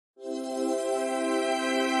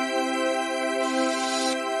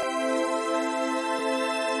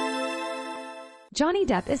Johnny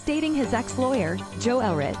Depp is dating his ex-lawyer,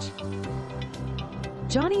 Joelle Rich.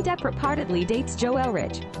 Johnny Depp reportedly dates Joelle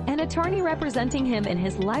Rich, an attorney representing him in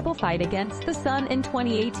his libel fight against The Sun in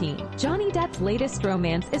 2018. Johnny Depp's latest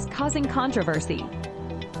romance is causing controversy.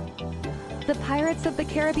 The Pirates of the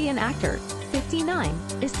Caribbean actor, 59,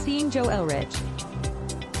 is seeing Joelle Rich,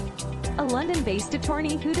 a London-based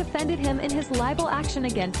attorney who defended him in his libel action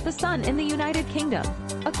against The Sun in the United Kingdom,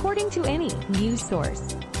 according to any news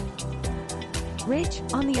source. Rich,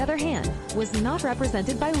 on the other hand, was not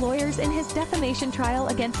represented by lawyers in his defamation trial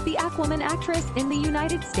against the Aquaman actress in the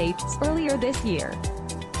United States earlier this year.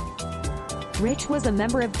 Rich was a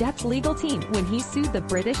member of Depp's legal team when he sued the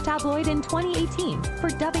British tabloid in 2018 for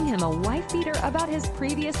dubbing him a wife-beater about his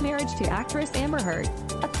previous marriage to actress Amber Heard,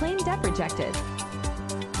 a claim Depp rejected.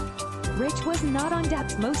 Rich was not on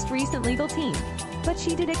Depp's most recent legal team, but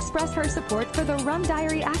she did express her support for the Rum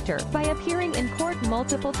Diary actor by appearing in court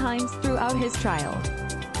multiple times throughout his trial.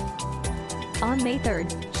 On May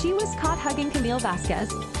 3rd, she was caught hugging Camille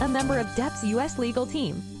Vasquez, a member of Depp's U.S. legal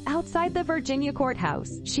team, outside the Virginia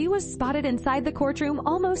courthouse. She was spotted inside the courtroom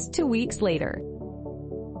almost 2 weeks later.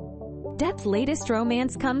 Depp's latest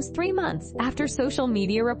romance comes 3 months after social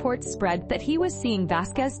media reports spread that he was seeing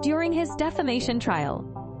Vasquez during his defamation trial.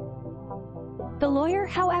 The lawyer,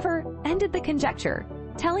 however, ended the conjecture,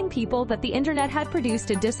 telling people that the internet had produced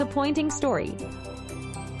a disappointing story.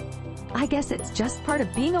 "I guess it's just part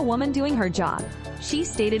of being a woman doing her job," she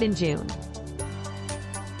stated in June.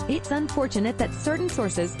 "It's unfortunate that certain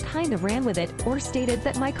sources kind of ran with it or stated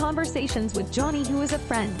that my conversations with Johnny, who is a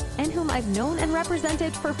friend, and whom I've known and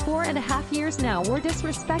represented for 4.5 years now, were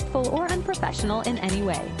disrespectful or unprofessional in any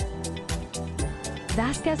way."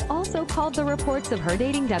 Vasquez also called the reports of her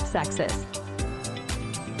dating Depp sexist.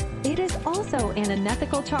 "It is also an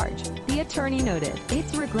unethical charge," the attorney noted.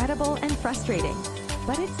 "It's regrettable and frustrating,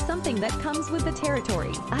 but it's something that comes with the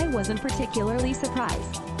territory. I wasn't particularly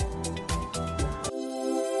surprised."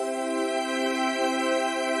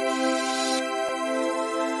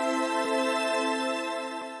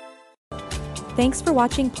 Thanks for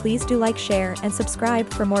watching. Please do like, share, and subscribe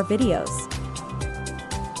for more videos.